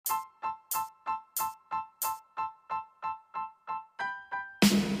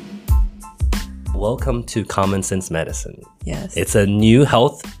welcome to Common Sense Medicine. Yes. It's a new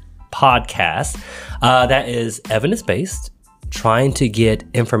health podcast that is evidence-based, trying to get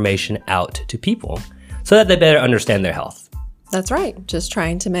information out to people so that they better understand their health. That's right. Just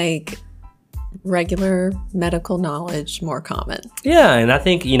trying to make regular medical knowledge more common. Yeah, and I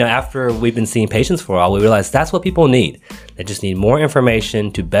think, after we've been seeing patients for a while, we realize that's what people need. They just need more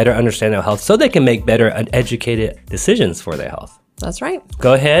information to better understand their health so they can make better educated decisions for their health. That's right.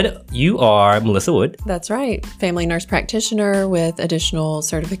 Go ahead. You are Melissa Wood. That's right. Family nurse practitioner with additional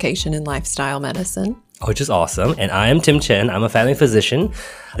certification in lifestyle medicine. Which is awesome. And I am Tim Chen. I'm a family physician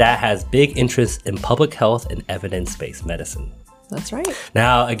that has big interest in public health and evidence-based medicine. That's right.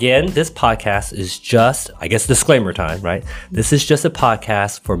 Now, again, this podcast is just, disclaimer time, right? This is just a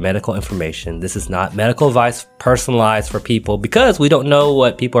podcast for medical information. This is not medical advice personalized for people because we don't know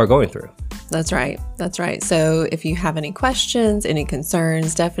what people are going through. That's right. That's right. So if you have any questions, any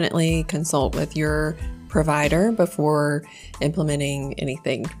concerns, definitely consult with your provider before implementing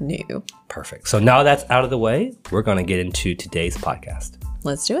anything new. Perfect. So now that's out of the way, we're going to get into today's podcast.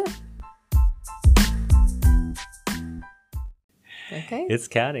 Let's do it. Okay. It's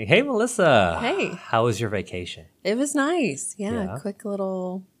counting. Hey, Melissa. Hey. How was your vacation? It was nice. Yeah. Yeah. Quick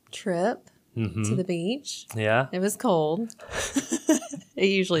little trip to the beach. Yeah. It was cold. It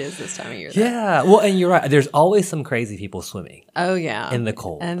usually is this time of year. Yeah. Well, and you're right. There's always some crazy people swimming Oh, yeah. in the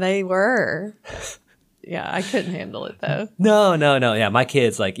cold. And they were. Yeah, I couldn't handle it though. No. Yeah, my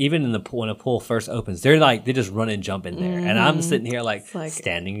kids, even in the pool, when a pool first opens, they just run and jump in there. And I'm sitting here like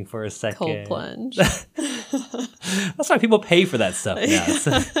standing for a second. Cold plunge. That's why people pay for that stuff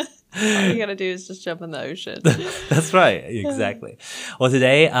now. All you gotta do is just jump in the ocean. That's right. Exactly. Well,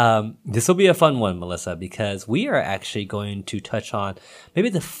 today, this will be a fun one, Melissa, because we are actually going to touch on maybe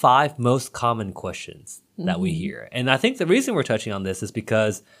the 5 most common questions that we hear. And I think the reason we're touching on this is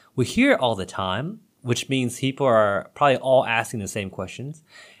because we hear it all the time, which means people are probably all asking the same questions.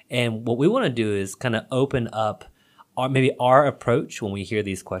 And what we want to do is kind of open up our approach when we hear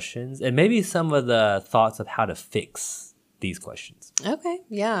these questions and maybe some of the thoughts of how to fix these questions. Okay.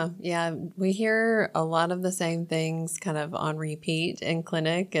 Yeah. Yeah. We hear a lot of the same things kind of on repeat in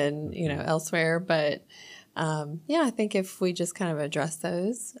clinic and, elsewhere. But I think if we just kind of address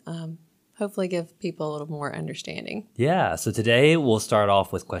those, hopefully give people a little more understanding. Yeah. So today we'll start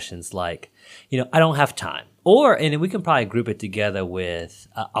off with questions like, I don't have time. And we can probably group it together with,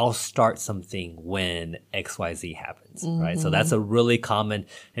 I'll start something when XYZ happens, right? So that's a really common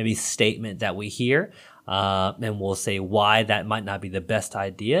maybe statement that we hear. And we'll say why that might not be the best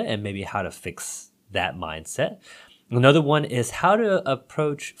idea and maybe how to fix that mindset. Another one is how to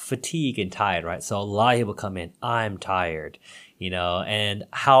approach fatigue and tired, right? So a lot of people come in, I'm tired, and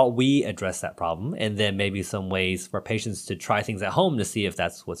how we address that problem. And then maybe some ways for patients to try things at home to see if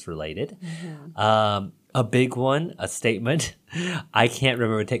that's what's related. A big one, a statement, I can't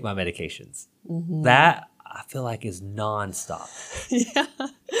remember to take my medications. That I feel like is nonstop. Yeah.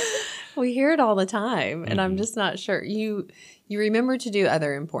 We hear it all the time, and I'm just not sure. You remember to do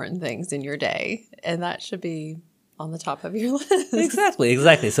other important things in your day, and that should be on the top of your list.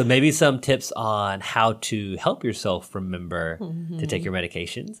 Exactly. So maybe some tips on how to help yourself remember to take your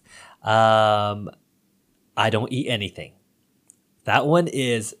medications. I don't eat anything. That one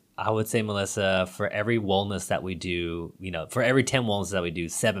is, I would say, Melissa, for every wellness that we do, for every 10 wellness that we do,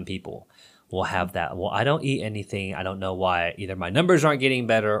 7 people will have that. Well, I don't eat anything. I don't know why. Either my numbers aren't getting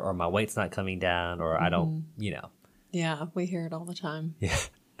better or my weight's not coming down or I don't, Yeah, we hear it all the time. Yeah.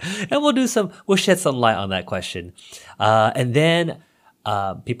 And we'll shed some light on that question. And then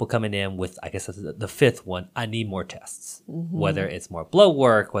people coming in with, I guess the 5th one, I need more tests. Whether it's more blood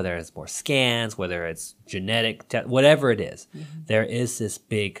work, whether it's more scans, whether it's genetic, whatever it is. There is this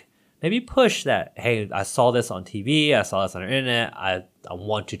big maybe push that, hey, I saw this on TV, I saw this on the internet, I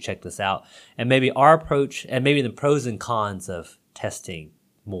want to check this out. And maybe our approach and maybe the pros and cons of testing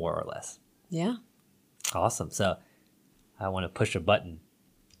more or less. Yeah. Awesome. So I want to push a button.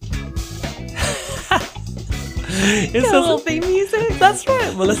 It's a little theme music. That's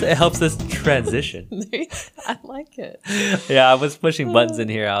right, Melissa. It helps us transition. I like it. Yeah, I was pushing buttons in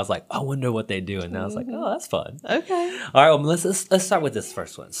here. I was like, I wonder what they do, and I was like, oh, that's fun. Okay. All right, well, Melissa, let's start with this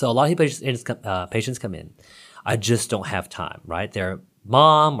first one. So a lot of patients come in. I just don't have time, right? They're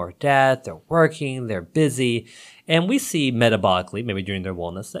mom or dad, they're working, they're busy, and we see metabolically, maybe during their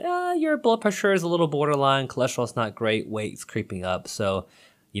wellness, your blood pressure is a little borderline, cholesterol's not great, weight's creeping up, so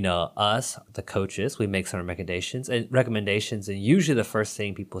us, the coaches, we make some recommendations, and usually the first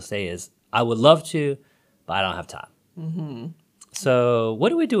thing people say is, I would love to, but I don't have time. So what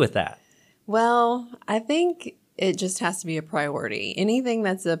do we do with that? Well, I think it just has to be a priority. Anything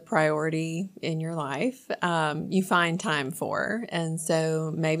that's a priority in your life, you find time for. And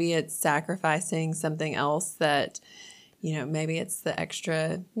so maybe it's sacrificing something else that, maybe it's the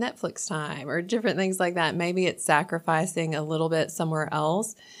extra Netflix time or different things like that. Maybe it's sacrificing a little bit somewhere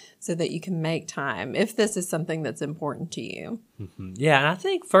else so that you can make time if this is something that's important to you. Mm-hmm. Yeah. And I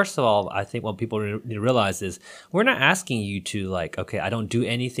think, first of all, what people need to realize is we're not asking you to okay, I don't do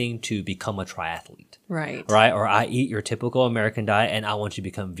anything to become a triathlete. Right. Right. Or I eat your typical American diet and I want you to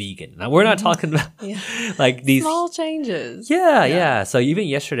become vegan. Now, we're not talking about these small changes. Yeah. So even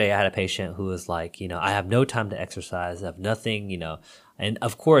yesterday I had a patient who was like, I have no time to exercise. I have nothing, and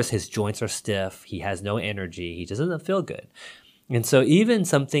of course his joints are stiff. He has no energy. He just doesn't feel good. And so even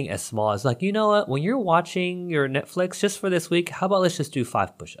something as small as you know what, when you're watching your Netflix just for this week, how about let's just do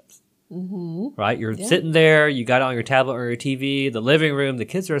 5 push-ups, right? You're sitting there, you got it on your tablet or your TV, the living room, the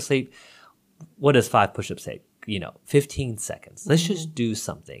kids are asleep. What does 5 push-ups take? 15 seconds. Let's just do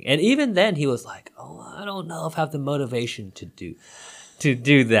something. And even then he was like, oh, I don't know if I have the motivation to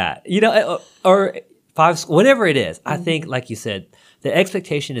do that, or 5, whatever it is. I think, like you said, the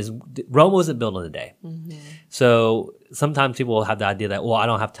expectation is Rome wasn't built in a day. So sometimes people will have the idea that, well, I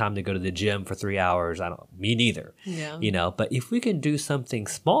don't have time to go to the gym for 3 hours. Me neither. Yeah. But if we can do something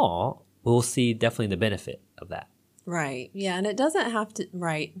small, we'll see definitely the benefit of that. Right. Yeah. And it doesn't have to,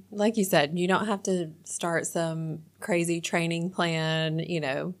 right. Like you said, you don't have to start some crazy training plan,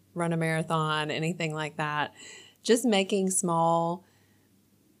 run a marathon, anything like that. Just making small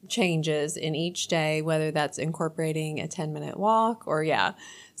changes in each day, whether that's incorporating a 10-minute walk or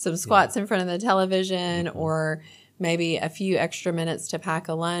some squats in front of the television, or maybe a few extra minutes to pack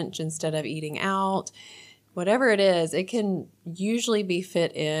a lunch instead of eating out. Whatever it is, it can usually be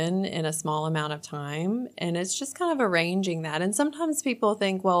fit in a small amount of time, and it's just kind of arranging that. And sometimes people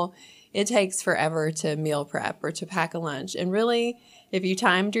think, well, it takes forever to meal prep or to pack a lunch, and really, if you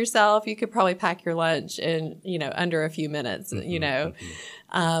timed yourself, you could probably pack your lunch in, under a few minutes, but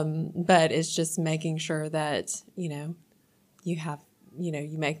it's just making sure that, you have,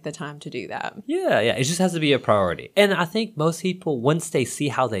 you make the time to do that. Yeah. It just has to be a priority. And I think most people, once they see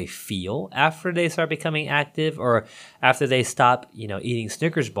how they feel after they start becoming active or after they stop, eating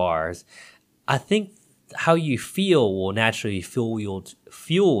Snickers bars, I think how you feel will naturally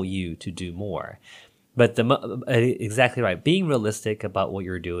fuel you to do more. But exactly right. Being realistic about what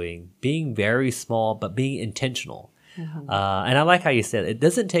you're doing, being very small, but being intentional. And I like how you said it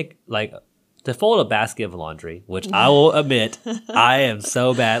doesn't take to fold a basket of laundry, which I will admit I am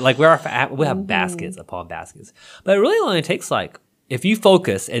so bad. We have baskets upon baskets, but it really only takes if you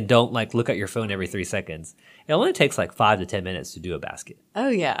focus and don't look at your phone every 3 seconds, it only takes 5 to 10 minutes to do a basket. Oh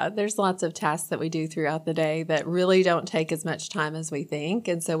yeah. There's lots of tasks that we do throughout the day that really don't take as much time as we think.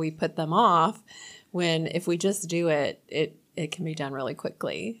 And so we put them off when if we just do it, it can be done really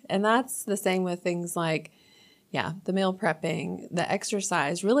quickly. And that's the same with things like, the meal prepping, the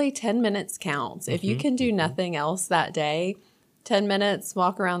exercise, really 10 minutes counts. If you can do nothing else that day, 10 minutes,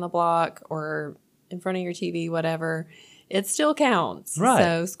 walk around the block or in front of your TV, whatever, it still counts. Right.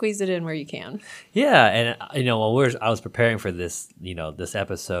 So squeeze it in where you can. Yeah. And, I was preparing for this, this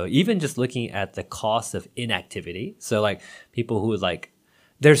episode, even just looking at the cost of inactivity. So people who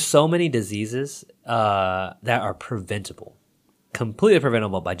there's so many diseases that are preventable. Completely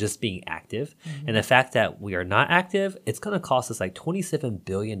preventable by just being active. And the fact that we are not active, it's going to cost us $27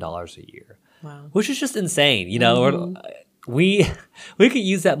 billion a year. Wow. Which is just insane. We could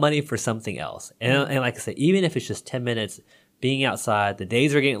use that money for something else. And like I said, even if it's just 10 minutes being outside, the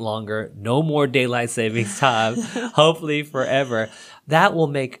days are getting longer, no more daylight savings time, hopefully forever. That will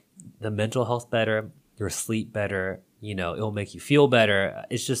make the mental health better, your sleep better, it will make you feel better.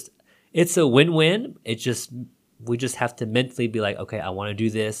 It's a win-win. We just have to mentally be okay, I want to do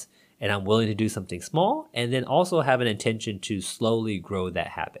this and I'm willing to do something small, and then also have an intention to slowly grow that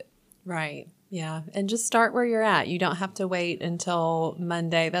habit. Right. Yeah. And just start where you're at. You don't have to wait until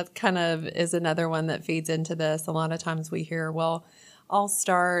Monday. That kind of is another one that feeds into this. A lot of times we hear, well, I'll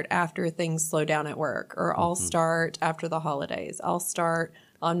start after things slow down at work, or I'll start after the holidays. I'll start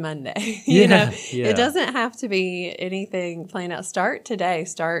on Monday. It doesn't have to be anything planned out. Start today.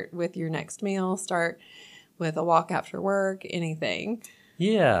 Start with your next meal. Start with a walk after work, anything.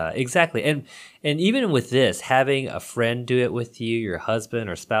 Yeah, exactly. And even with this, having a friend do it with you, your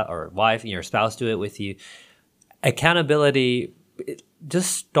husband or spouse or wife, your spouse do it with you, accountability,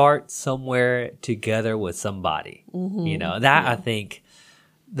 just start somewhere together with somebody. I think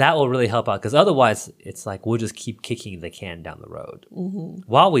that will really help out, because otherwise it's we'll just keep kicking the can down the road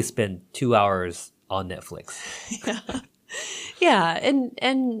while we spend 2 hours on Netflix. Yeah,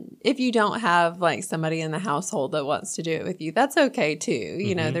 and if you don't have like somebody in the household that wants to do it with you, that's okay too.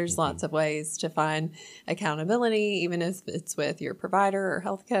 You know, there's lots of ways to find accountability, even if it's with your provider or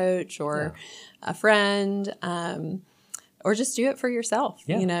health coach or a friend, or just do it for yourself.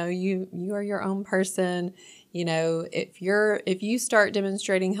 Yeah. You know, you are your own person. You know, if you start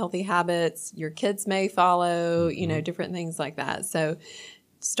demonstrating healthy habits, your kids may follow, you know, different things like that. So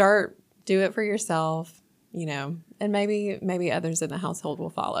do it for yourself, you know, and maybe others in the household will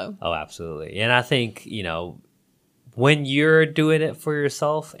follow. Oh, absolutely. And I think, you know, when you're doing it for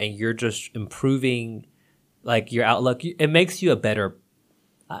yourself and you're just improving like your outlook, it makes you a better,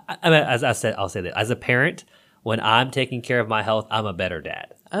 I mean, as I said, I'll say that as a parent, when I'm taking care of my health, I'm a better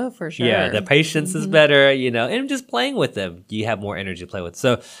dad. Oh, for sure. Yeah, the patience is better, you know, and just playing with them, you have more energy to play with.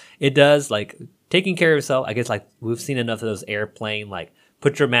 So it does, like, taking care of yourself, I guess, like, we've seen enough of those airplane, like,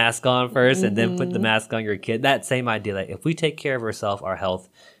 put your mask on first and then put the mask on your kid. That same idea, like, if we take care of ourselves, our health,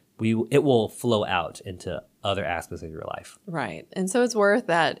 it will flow out into other aspects of your life. Right. And so it's worth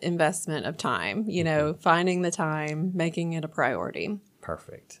that investment of time, you know, finding the time, making it a priority.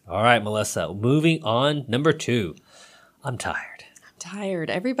 Perfect. All right, Melissa, moving on. Number 2, I'm tired. Tired.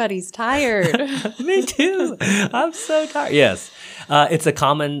 Everybody's tired. Me too. I'm so tired. Yes. It's a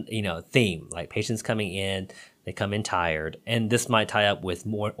common, you know, theme, like patients coming in, they come in tired, and this might tie up with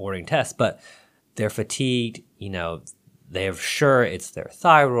more ordering tests, but they're fatigued, you know, they're sure it's their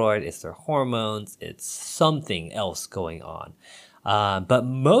thyroid, it's their hormones, it's something else going on. But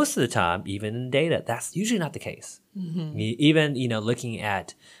most of the time, even in data, that's usually not the case. Even, you know, looking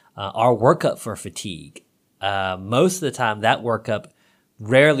at our workup for fatigue, most of the time that workup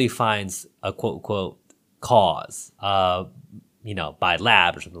rarely finds a quote cause, you know, by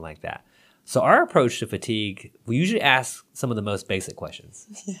lab or something like that. So our approach to fatigue, we usually ask some of the most basic questions.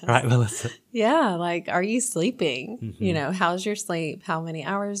 Yes. Right, Melissa? Yeah, like, are you sleeping? You know, how's your sleep? How many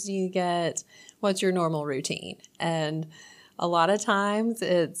hours do you get? What's your normal routine? And a lot of times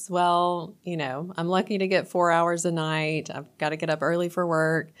it's, well, you know, I'm lucky to get 4 hours a night. I've got to get up early for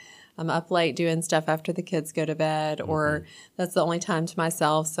work. I'm up late doing stuff after the kids go to bed, or that's the only time to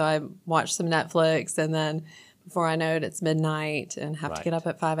myself. So I watch some Netflix, and then before I know it, it's midnight and have to get up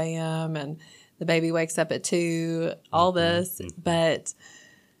at 5 a.m. and the baby wakes up at 2, all this.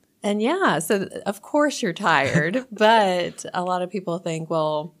 And yeah, so of course you're tired, but a lot of people think,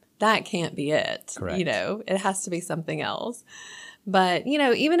 well, that can't be it. Correct. You know, it has to be something else. But, you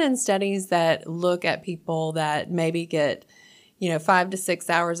know, even in studies that look at people that maybe get, you know, 5 to 6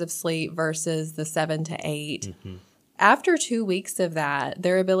 hours of sleep versus the 7 to 8, after 2 weeks of that,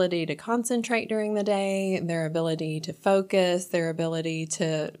 their ability to concentrate during the day, their ability to focus, their ability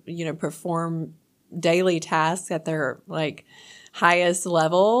to, you know, perform daily tasks at their like highest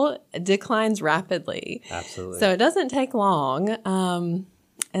level declines rapidly. Absolutely. So it doesn't take long.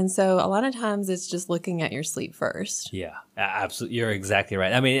 And so a lot of times it's just looking at your sleep first. Yeah, absolutely. You're exactly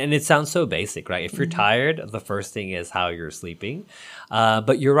right. I mean, and it sounds so basic, right? If you're tired, the first thing is how you're sleeping.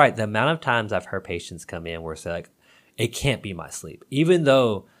 But you're right. The amount of times I've heard patients come in where say like, it can't be my sleep, even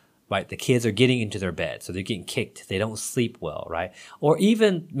though, right, the kids are getting into their bed, so they're getting kicked. They don't sleep well, right? Or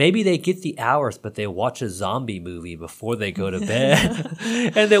even maybe they get the hours, but they watch a zombie movie before they go to bed,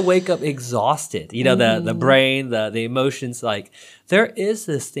 and they wake up exhausted. You know, the brain, the emotions. Like there is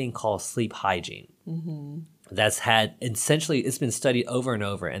this thing called sleep hygiene. That's had essentially, it's been studied over and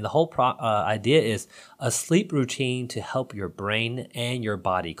over, and the whole idea is a sleep routine to help your brain and your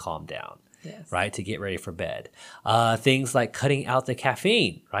body calm down. Yes. Right, to get ready for bed. Things like cutting out the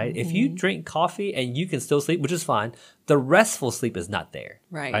caffeine, right? If you drink coffee and you can still sleep, which is fine, the restful sleep is not there.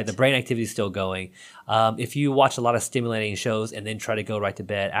 Right? The brain activity is still going. If you watch a lot of stimulating shows and then try to go right to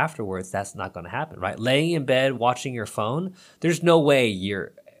bed afterwards, that's not going to happen, right? Laying in bed, watching your phone, there's no way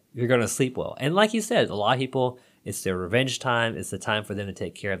you're going to sleep well. And like you said, a lot of people, it's their revenge time. It's the time for them to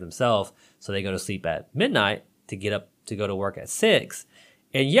take care of themselves. So they go to sleep at midnight to get up to go to work at 6.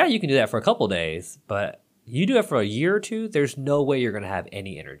 And yeah, you can do that for a couple of days, but you do it for a year or two, there's no way you're going to have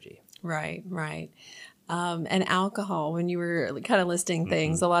any energy. Right. And alcohol, when you were kind of listing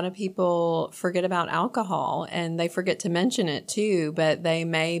things, a lot of people forget about alcohol and they forget to mention it too, but they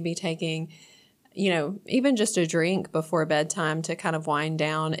may be taking, you know, even just a drink before bedtime to kind of wind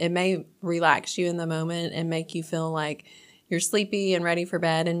down. It may relax you in the moment and make you feel like you're sleepy and ready for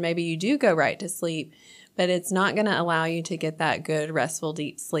bed, and maybe you do go right to sleep. But it's not going to allow you to get that good, restful,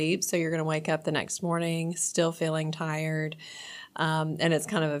 deep sleep. So you're going to wake up the next morning still feeling tired. And it's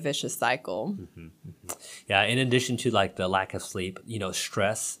kind of a vicious cycle. Yeah, in addition to like the lack of sleep,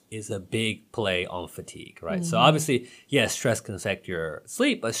 stress is a big play on fatigue, right? So obviously, yes, stress can affect your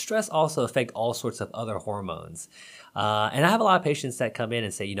sleep, but stress also affects all sorts of other hormones. And I have a lot of patients that come in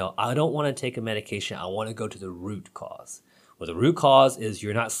and say, I don't want to take a medication. I want to go to the root cause. Well, the root cause is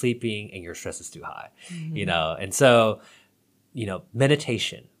you're not sleeping and your stress is too high, And so,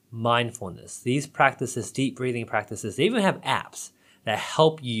 meditation, mindfulness, these practices, deep breathing practices, they even have apps that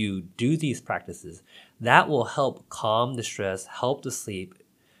help you do these practices that will help calm the stress, help the sleep,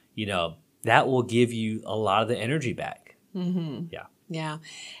 that will give you a lot of the energy back. Yeah. Yeah.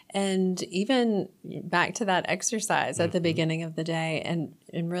 And even back to that exercise at the beginning of the day and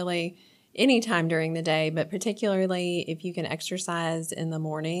really any time during the day, but particularly if you can exercise in the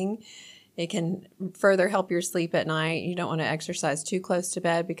morning, it can further help your sleep at night. You don't want to exercise too close to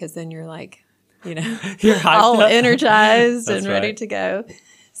bed because then you're like, you're all energized That's and ready right. to go.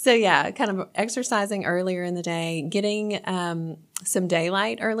 So yeah, kind of exercising earlier in the day, getting some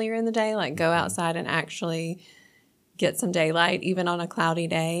daylight earlier in the day, like go outside and actually get some daylight, even on a cloudy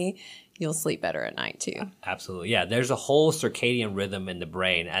day, you'll sleep better at night too. Absolutely. Yeah. There's a whole circadian rhythm in the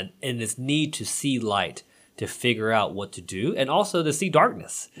brain and this need to see light to figure out what to do and also to see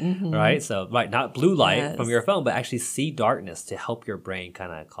darkness, right? So, not blue light from your phone, but actually see darkness to help your brain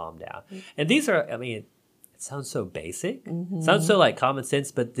kind of calm down. And these are, it sounds so basic, sounds so like common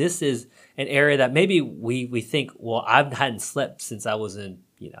sense, but this is an area that maybe we think, well, I hadn't slept since I was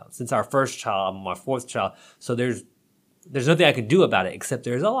since our first child, I'm my fourth child. So there's nothing I can do about it, except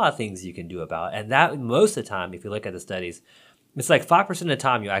there's a lot of things you can do about it. And that most of the time, if you look at the studies, it's like 5% of the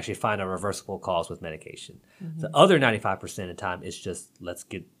time you actually find a reversible cause with medication. The other 95% of the time is just let's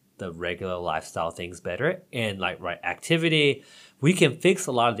get the regular lifestyle things better and activity. We can fix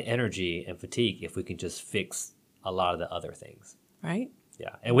a lot of the energy and fatigue if we can just fix a lot of the other things. Right.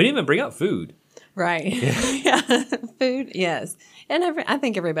 Yeah. And we didn't even bring up food. Right. Yeah. Food. Yes. And I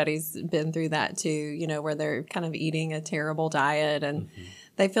think everybody's been through that too, where they're kind of eating a terrible diet and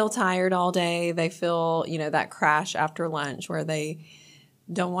they feel tired all day. They feel, that crash after lunch where they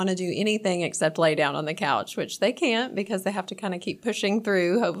don't want to do anything except lay down on the couch, which they can't because they have to kind of keep pushing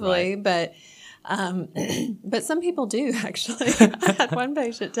through, hopefully. Right. But some people do actually. I had one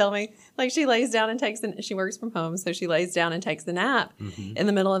patient tell me, she lays down and she works from home, so she lays down and takes a nap in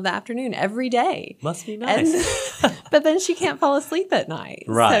the middle of the afternoon every day. Must be nice. But then she can't fall asleep at night.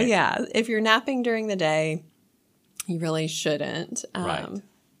 Right. So yeah, if you're napping during the day, you really shouldn't. Right.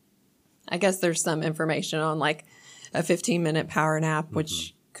 I guess there's some information on like a 15-minute power nap,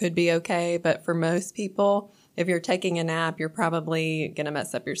 which could be okay. But for most people, if you're taking a nap, you're probably going to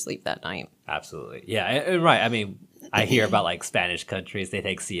mess up your sleep that night. Absolutely. Yeah. And right. I hear about Spanish countries, they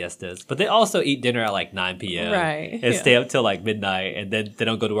take siestas, but they also eat dinner at 9 p.m. Right. And stay up till midnight and then they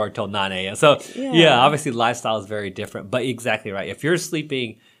don't go to work till 9 a.m. So obviously lifestyle is very different, but exactly right. If you're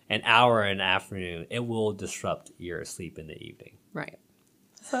sleeping an hour in the afternoon, it will disrupt your sleep in the evening. Right.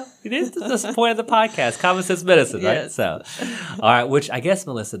 So it is the point of the podcast, common sense medicine, right? Yes. So, all right, which I guess,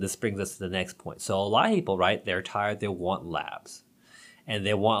 Melissa, this brings us to the next point. So a lot of people, right, they're tired, they want labs. And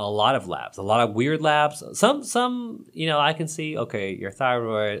they want a lot of labs, a lot of weird labs. Some, I can see, okay, your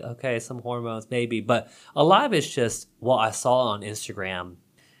thyroid, okay, some hormones maybe. But a lot of it's just, well, I saw on Instagram,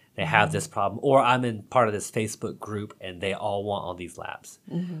 they have this problem. Or I'm in part of this Facebook group and they all want all these labs.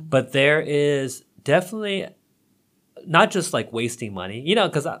 But there is definitely not just wasting money,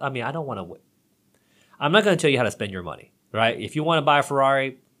 because I don't want to, I'm not going to tell you how to spend your money, right? If you want to buy a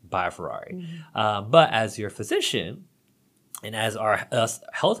Ferrari, buy a Ferrari. But as your physician, and as us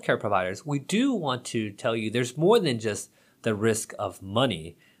healthcare providers, we do want to tell you there's more than just the risk of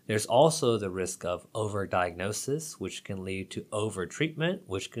money. There's also the risk of overdiagnosis, which can lead to overtreatment,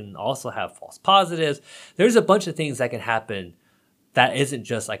 which can also have false positives. There's a bunch of things that can happen that isn't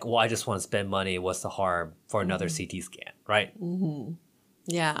just well, I just want to spend money. What's the harm for another CT scan, right?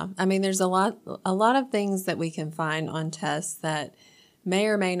 Yeah. There's a lot of things that we can find on tests that may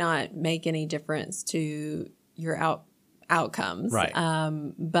or may not make any difference to your outcomes. Right.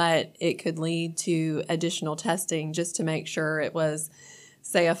 But it could lead to additional testing just to make sure it was,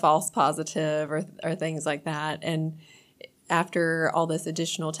 say, a false positive or things like that. And after all this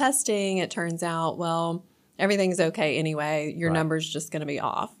additional testing, it turns out, well, everything's okay anyway. Your number's just going to be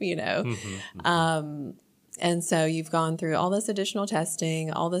off, And so you've gone through all this additional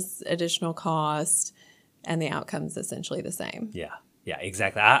testing, all this additional cost, and the outcome's essentially the same. Yeah,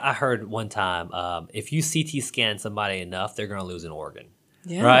 exactly. I heard one time, if you CT scan somebody enough, they're going to lose an organ.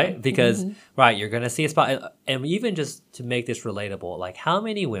 Yeah. Right? Because, you're going to see a spot. And even just to make this relatable, how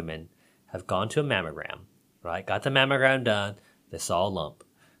many women have gone to a mammogram, right? Got the mammogram done. They saw a lump.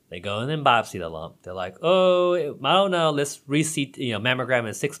 They go in and biopsy the lump. They're like, oh, I don't know. Let's reseat, mammogram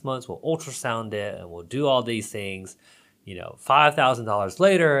in 6 months. We'll ultrasound it and we'll do all these things. $5,000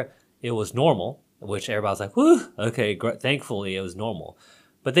 later, it was normal, which everybody's like, whoo, okay, thankfully it was normal.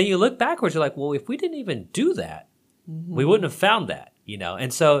 But then you look backwards, you're like, well, if we didn't even do that, we wouldn't have found that,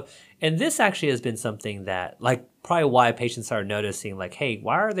 And this actually has been something that, like, probably why patients started noticing, like, hey,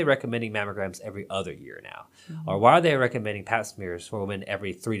 why are they recommending mammograms every other year now? Or why are they recommending pap smears for women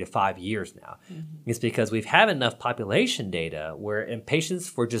every 3 to 5 years now? It's because we've had enough population data where in patients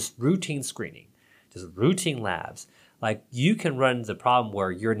for just routine screening, just routine labs, like, you can run into the problem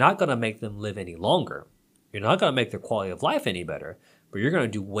where you're not going to make them live any longer. You're not going to make their quality of life any better, but you're going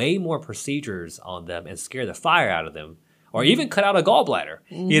to do way more procedures on them and scare the fire out of them, or even cut out a gallbladder,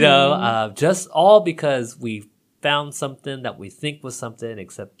 just all because we found something that we think was something,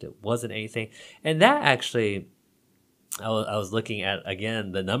 except it wasn't anything. And that actually, I was looking at,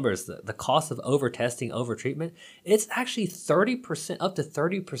 again, the numbers, the cost of over-testing, over-treatment, it's actually 30%, up to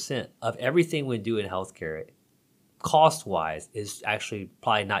 30% of everything we do in healthcare, cost-wise, is actually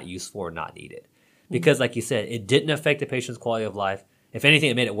probably not useful or not needed. Because like you said, it didn't affect the patient's quality of life. If anything,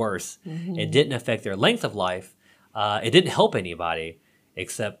 it made it worse. It didn't affect their length of life. It didn't help anybody,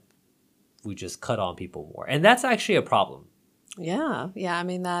 except we just cut on people more. And that's actually a problem. Yeah. I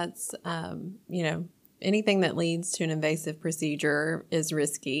mean, that's, anything that leads to an invasive procedure is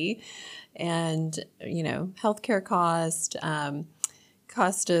risky. And, healthcare cost of,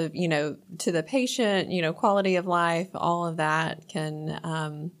 to the patient, quality of life, all of that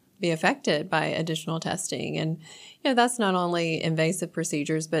can be affected by additional testing. And, that's not only invasive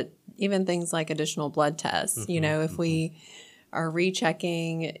procedures, but even things like additional blood tests. If we are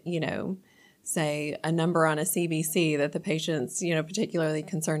rechecking, say a number on a CBC that the patient's, particularly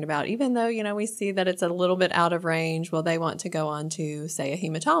concerned about, even though, we see that it's a little bit out of range, well, they want to go on to, say, a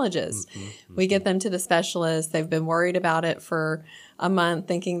hematologist. We get them to the specialist. They've been worried about it for a month,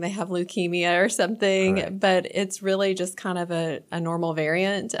 thinking they have leukemia or something, correct, but it's really just kind of a normal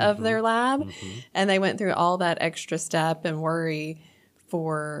variant of their lab. And they went through all that extra step and worry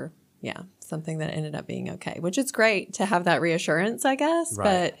for, something that ended up being okay, which is great to have that reassurance, I guess.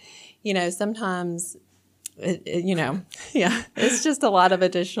 Right. But, sometimes, it's just a lot of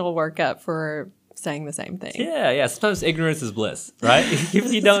additional workup for saying the same thing. Yeah. Sometimes ignorance is bliss, right?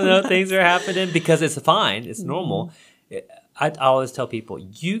 If you don't know things are happening, because it's fine, it's normal. I always tell people,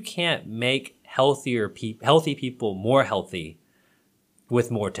 you can't make healthy people more healthy with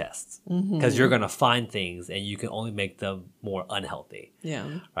more tests, because you're going to find things and you can only make them more unhealthy.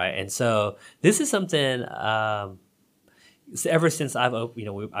 Yeah. Right. And so this is something, ever since I've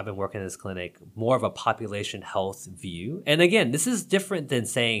been working in this clinic, more of a population health view. And again, this is different than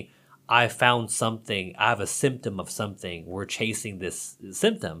saying, I found something, I have a symptom of something, we're chasing this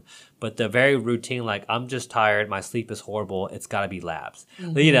symptom. But the very routine, like, I'm just tired, my sleep is horrible, it's got to be labs.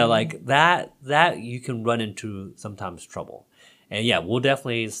 Like that you can run into sometimes trouble. And we'll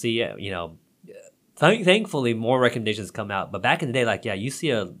definitely see, thankfully more recommendations come out. But back in the day, you see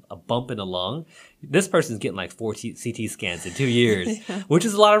a bump in the lung, this person's getting like 4 CT scans in 2 years, which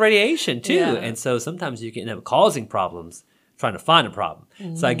is a lot of radiation too. Yeah. And so sometimes you can end up causing problems trying to find a problem.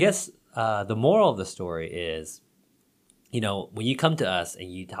 So I guess the moral of the story is, when you come to us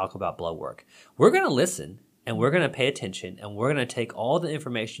and you talk about blood work, we're going to listen and we're going to pay attention and we're going to take all the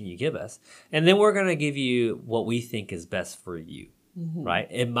information you give us, and then we're going to give you what we think is best for you. Right?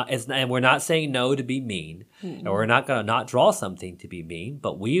 And we're not saying no to be mean, and we're not going to not draw something to be mean,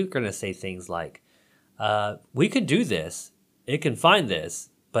 but we're going to say things like, we could do this, it can find this,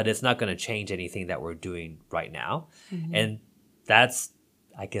 but it's not going to change anything that we're doing right now. And that's,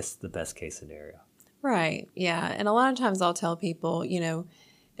 I guess, the best case scenario. Right. Yeah. And a lot of times I'll tell people,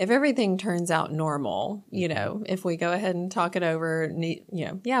 if everything turns out normal, if we go ahead and talk it over,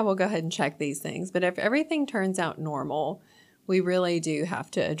 we'll go ahead and check these things. But if everything turns out normal, we really do have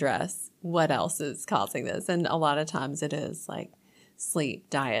to address what else is causing this. And a lot of times it is like sleep,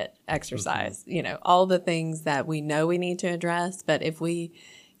 diet, exercise, all the things that we know we need to address. But if we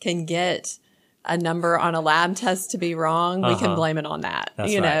can get a number on a lab test to be wrong, we can blame it on that,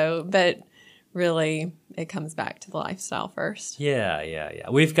 That's right. But really it comes back to the lifestyle first. Yeah.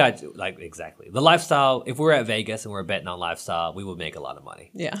 We've got, exactly. The lifestyle, if we're at Vegas and we're betting on lifestyle, we will make a lot of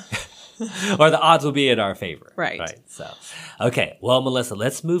money. Yeah. Or the odds will be in our favor. Right. So, okay. Well, Melissa,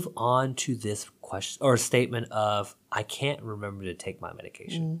 let's move on to this question or statement of, I can't remember to take my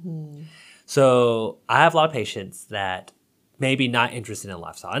medication. So I have a lot of patients that maybe not interested in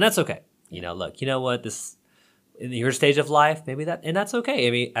lifestyle, and that's okay. Look, you know what, this, in your stage of life, maybe that, and that's okay.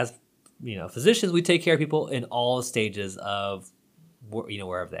 I mean, as physicians, we take care of people in all stages of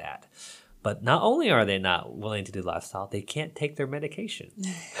wherever they're at. But not only are they not willing to do lifestyle, they can't take their medication.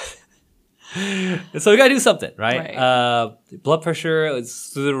 So we got to do something, right? Blood pressure is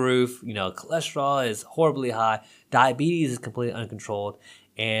through the roof. Cholesterol is horribly high. Diabetes is completely uncontrolled.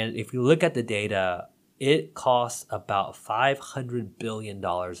 And if you look at the data, it costs about $500 billion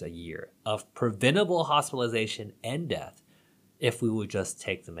a year of preventable hospitalization and death if we would just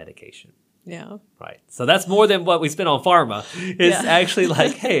take the medication. Yeah. Right. So that's more than what we spend on pharma. It's actually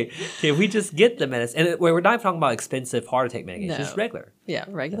like, hey, can we just get the medicine? And we're not talking about expensive heart attack medication. It's just regular. Yeah,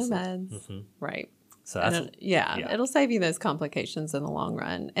 regular meds. Mm-hmm. Right. So that's it'll save you those complications in the long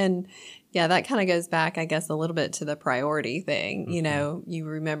run. And that kind of goes back, I guess, a little bit to the priority thing. Mm-hmm. You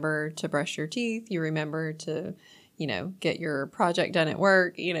remember to brush your teeth. You remember to, get your project done at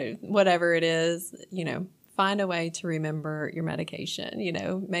work, whatever it is, find a way to remember your medication,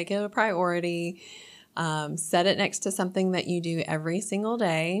 make it a priority, set it next to something that you do every single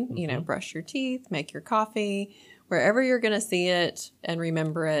day, brush your teeth, make your coffee, wherever you're going to see it and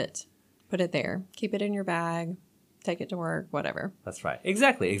remember it, put it there, keep it in your bag, take it to work, whatever. That's right.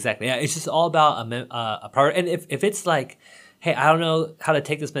 Exactly. Yeah. It's just all about a priority. And if it's like, hey, I don't know how to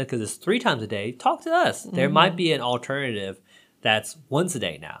take this medicine because it's 3 times a day, talk to us. Mm-hmm. There might be an alternative that's once a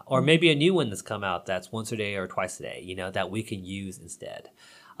day now, or maybe a new one that's come out that's once a day or twice a day, that we can use instead.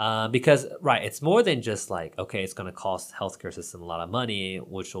 Because, it's more than just like, okay, it's going to cost healthcare system a lot of money,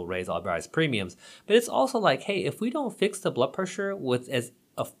 which will raise everybody's premiums. But it's also like, hey, if we don't fix the blood pressure with as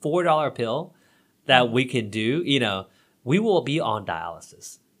a $4 pill that we can do, we will be on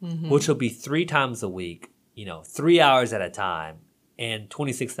dialysis, which will be 3 times a week, 3 hours at a time. And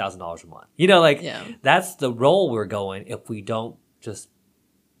 $26,000 a month. That's the role we're going if we don't just,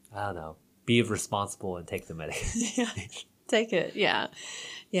 I don't know, be responsible and take the medication. Take it. Yeah.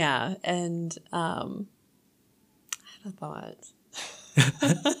 And I had a thought.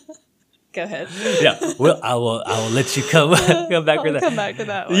 Go ahead. Yeah. Well, I will let you come back with that. Come back to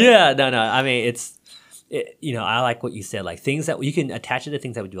that one. Yeah. No. I mean, I like what you said, like things that you can attach it to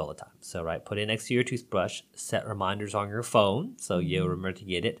things that we do all the time. So, put it next to your toothbrush, set reminders on your phone so you'll remember to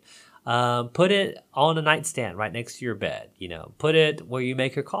get it. Put it on a nightstand right next to your bed. Put it where you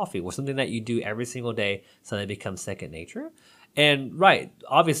make your coffee or something that you do every single day so that it becomes second nature. And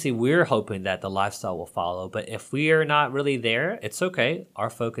obviously we're hoping that the lifestyle will follow, but if we are not really there, it's okay. Our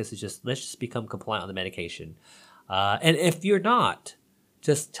focus is let's just become compliant on the medication. And if you're not,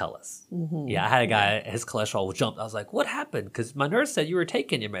 just tell us. Mm-hmm. Yeah, I had a guy, his cholesterol jumped. I was like, what happened? Because my nurse said you were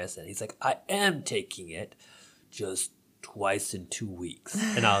taking your medicine. He's like, I am taking it just twice in 2 weeks.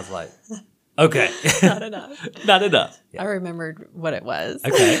 And I was like, okay. Not enough. Not enough. Yeah. I remembered what it was.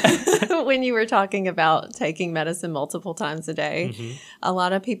 Okay. When you were talking about taking medicine multiple times a day, a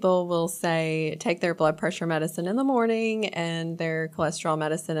lot of people will say take their blood pressure medicine in the morning and their cholesterol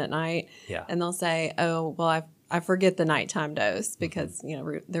medicine at night. Yeah. And they'll say, oh, well, I forget the nighttime dose because,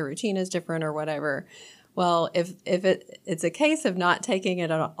 their routine is different or whatever. Well, if it's a case of not taking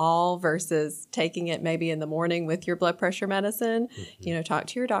it at all versus taking it maybe in the morning with your blood pressure medicine, talk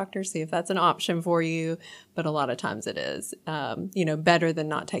to your doctor, see if that's an option for you. But a lot of times it is, better than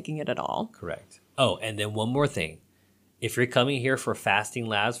not taking it at all. Correct. Oh, and then one more thing. If you're coming here for fasting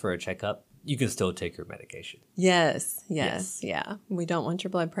labs for a checkup, you can still take your medication. Yes. Yeah. We don't want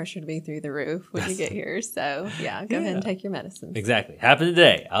your blood pressure to be through the roof when you get here. So, go ahead and take your medicine. Exactly. Happened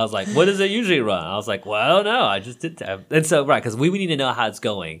today. I was like, what does it usually run? I was like, well, no, I just did. And so, because we need to know how it's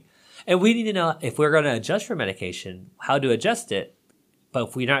going. And we need to know if we're going to adjust your medication, how to adjust it. But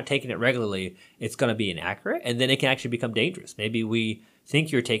if we're not taking it regularly, it's going to be inaccurate. And then it can actually become dangerous. Maybe we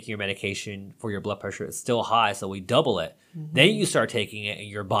think you're taking your medication for your blood pressure. It's still high, so we double it. Mm-hmm. Then you start taking it and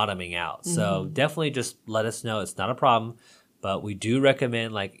you're bottoming out. Mm-hmm. So definitely just let us know. It's not a problem. But we do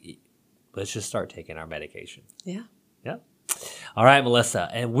recommend, let's just start taking our medication. Yeah. All right, Melissa.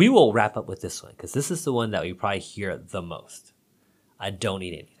 And we will wrap up with this one because this is the one that we probably hear the most. I don't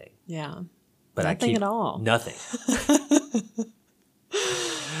eat anything. Yeah. But nothing at all. Nothing.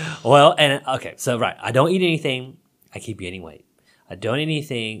 Well, and okay, so I don't eat anything. I keep gaining weight. I don't eat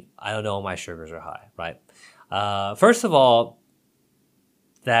anything. I don't know my sugars are high, right? First of all,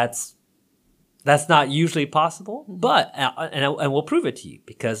 that's not usually possible, but and we'll prove it to you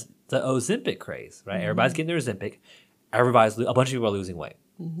because the Ozempic craze, right? Mm-hmm. Everybody's getting their Ozempic. A bunch of people are losing weight.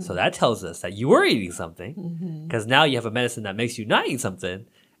 Mm-hmm. So that tells us that you were eating something because now you have a medicine that makes you not eat something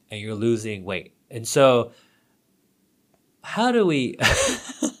and you're losing weight. And so how do we...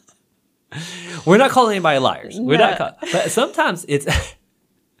 We're not calling anybody liars. We're not but sometimes it's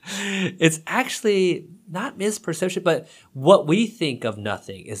actually not misperception, but what we think of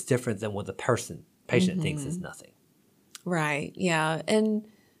nothing is different than what the patient thinks is nothing. Right. Yeah. And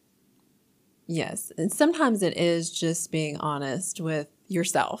yes. And sometimes it is just being honest with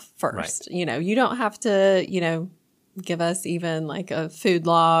yourself first. Right. You don't have to, give us even like a food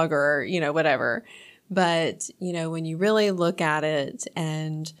log or, whatever. But, when you really look at it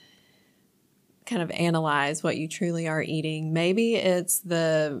and kind of analyze what you truly are eating, maybe it's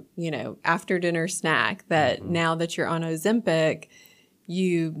the, after dinner snack that now that you're on Ozempic,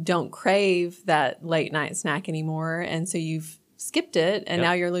 you don't crave that late night snack anymore. And so you've skipped it and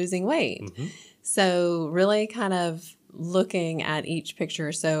now you're losing weight. So really kind of looking at each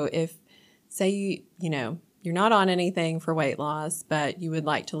picture. So if, say, you're not on anything for weight loss, but you would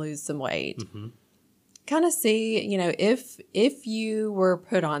like to lose some weight, kind of see, if you were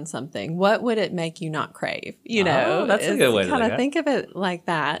put on something, what would it make you not crave? That's a good way to kind look of at think of it like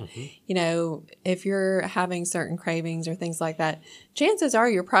that. If you're having certain cravings or things like that, chances are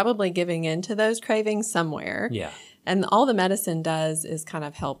you're probably giving in to those cravings somewhere. Yeah. And all the medicine does is kind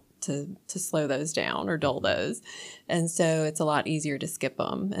of help to slow those down or dull those. And so it's a lot easier to skip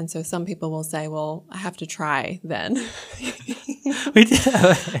them. And so some people will say, well, I have to try then. We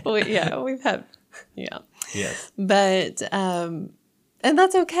did. We've had, Yes. But, and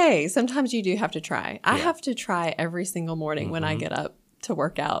that's okay. Sometimes you do have to try. I have to try every single morning when I get up to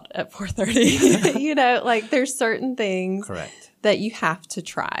work out at 4:30. Like there's certain things Correct. that you have to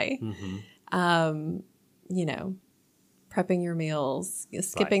try. Prepping your meals,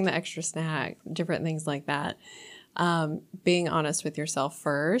 skipping the extra snack, different things like that. Being honest with yourself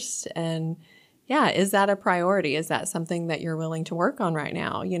first. And is that a priority? Is that something that you're willing to work on right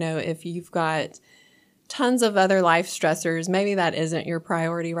now? If you've got tons of other life stressors, maybe that isn't your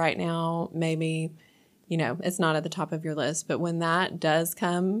priority right now. Maybe, it's not at the top of your list. But when that does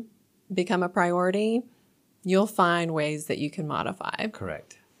become a priority, you'll find ways that you can modify.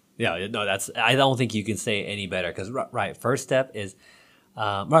 Correct. Yeah, no, I don't think you can say it any better because, first step is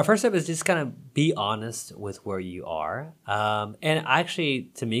just kind of be honest with where you are. And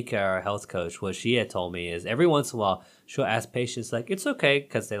actually, Tamika, our health coach, what she had told me is every once in a while, she'll ask patients, like, it's okay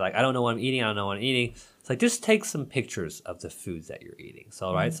because they're like, I don't know what I'm eating. It's like, just take some pictures of the foods that you're eating.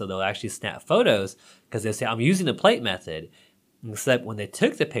 So, so they'll actually snap photos because they'll say, I'm using the plate method. Except when they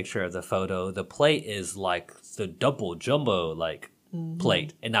took the picture of the photo, the plate is like the double jumbo,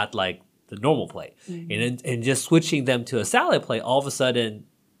 plate and not like the normal plate. And just switching them to a salad plate, all of a sudden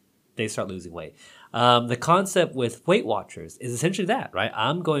they start losing weight. The concept with Weight Watchers is essentially that, right?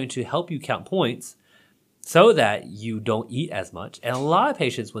 I'm going to help you count points so that you don't eat as much. And a lot of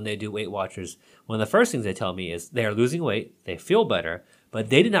patients, when they do Weight Watchers, one of the first things they tell me is they're losing weight, they feel better, but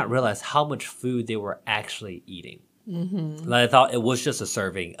they did not realize how much food they were actually eating. I thought it was just a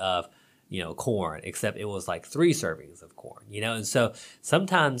serving of corn, except it was like 3 servings of corn, and so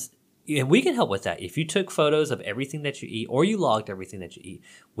sometimes, and we can help with that. If you took photos of everything that you eat or you logged everything that you eat,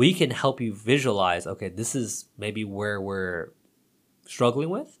 we can help you visualize, okay, this is maybe where we're struggling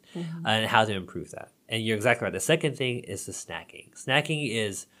with and how to improve that. And you're exactly right. The second thing is the snacking. Snacking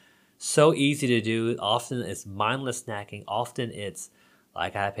is so easy to do. Often it's mindless snacking. Often it's,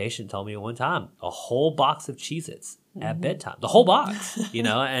 like I had a patient tell me one time, a whole box of Cheez-Its at bedtime. The whole box,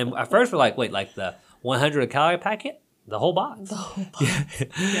 and at first we're like, wait, like the 100 calorie packet? The whole box. The whole box. Yeah.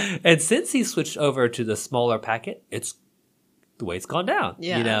 And since he switched over to the smaller packet, the weight's gone down,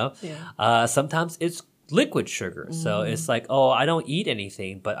 sometimes it's liquid sugar. So it's like, I don't eat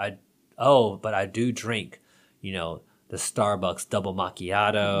anything, but I do drink, the Starbucks double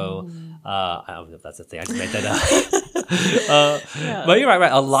macchiato. I don't know if that's a thing. I just made that up. But you're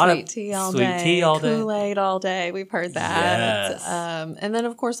right. A lot sweet of tea all sweet day, tea all day, Kool-Aid all day. We've heard that. Yes. And then,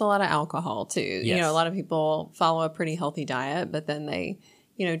 of course, a lot of alcohol too. Yes. A lot of people follow a pretty healthy diet, but then they,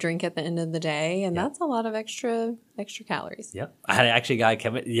 drink at the end of the day, and that's a lot of extra calories. Yep. I had actually a guy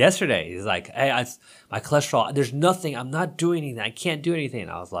come in yesterday. He's like, hey, my cholesterol, there's nothing. I'm not doing anything. I can't do anything.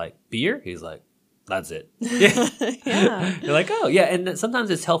 I was like, beer? He's like, that's it. Yeah. You're like, oh, yeah. And sometimes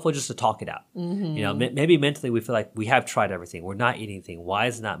it's helpful just to talk it out. Maybe mentally we feel like we have tried everything. We're not eating anything. Why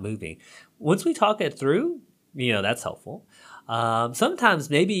is it not moving? Once we talk it through, that's helpful. Sometimes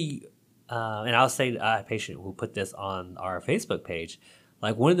maybe, and I'll say to a patient who put this on our Facebook page,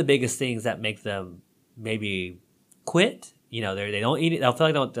 like one of the biggest things that make them maybe quit, they don't eat it. They'll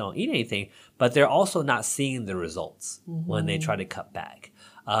feel like they don't eat anything, but they're also not seeing the results when they try to cut back.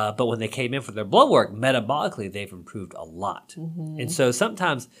 But when they came in for their blood work, metabolically, they've improved a lot. And so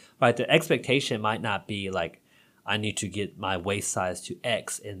sometimes, the expectation might not be like, I need to get my waist size to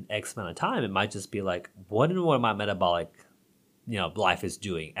X in X amount of time. It might just be like, what my metabolic, life is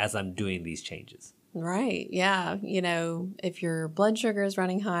doing as I'm doing these changes. Right. Yeah. If your blood sugar is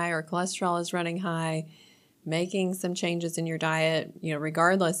running high or cholesterol is running high, making some changes in your diet,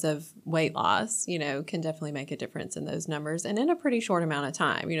 regardless of weight loss, can definitely make a difference in those numbers and in a pretty short amount of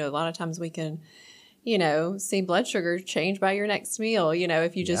time. A lot of times we can, see blood sugar change by your next meal,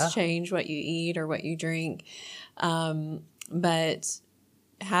 if you just change what you eat or what you drink. But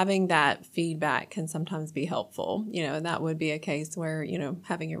having that feedback can sometimes be helpful, and that would be a case where,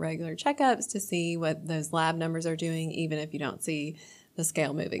 having your regular checkups to see what those lab numbers are doing, even if you don't see the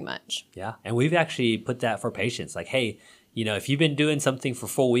scale moving much. Yeah. And we've actually put that for patients like, hey, if you've been doing something for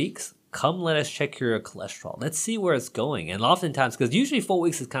 4 weeks, come let us check your cholesterol. Let's see where it's going. And oftentimes, because usually 4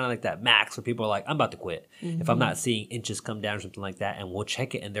 weeks is kind of like that max where people are like, I'm about to quit. If I'm not seeing inches come down or something like that, and we'll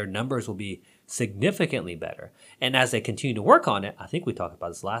check it and their numbers will be significantly better. And as they continue to work on it, I think we talked about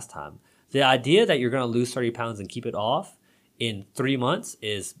this last time, the idea that you're going to lose 30 pounds and keep it off in 3 months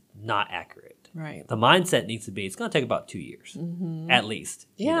is not accurate. Right. The mindset needs to be, it's going to take about 2 years, at least.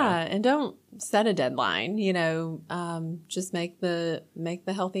 Yeah. And don't set a deadline, just make the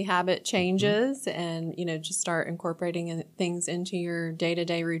healthy habit changes and, just start incorporating things into your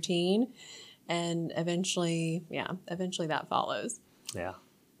day-to-day routine. And eventually that follows. Yeah.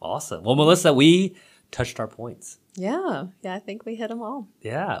 Awesome. Well, Melissa, we touched our points. Yeah. I think we hit them all.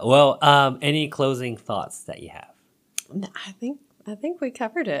 Yeah. Well, any closing thoughts that you have? I think we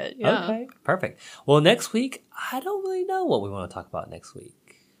covered it. Yeah. Okay, perfect. Well, next week, I don't really know what we want to talk about next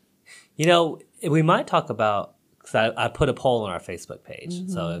week. We might talk about, because I put a poll on our Facebook page.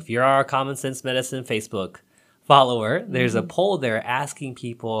 So if you're our Common Sense Medicine Facebook follower, there's a poll there asking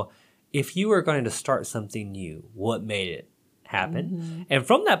people, if you were going to start something new, what made it happen? And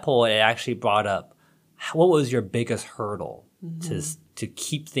from that poll, it actually brought up, what was your biggest hurdle to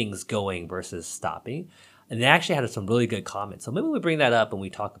keep things going versus stopping? And they actually had some really good comments. So maybe we bring that up and we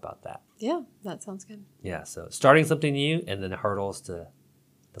talk about that. Yeah, that sounds good. Yeah, so starting something new and then the hurdles to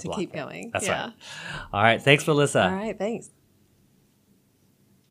keep going. That's right. All right, thanks, Melissa. All right, thanks.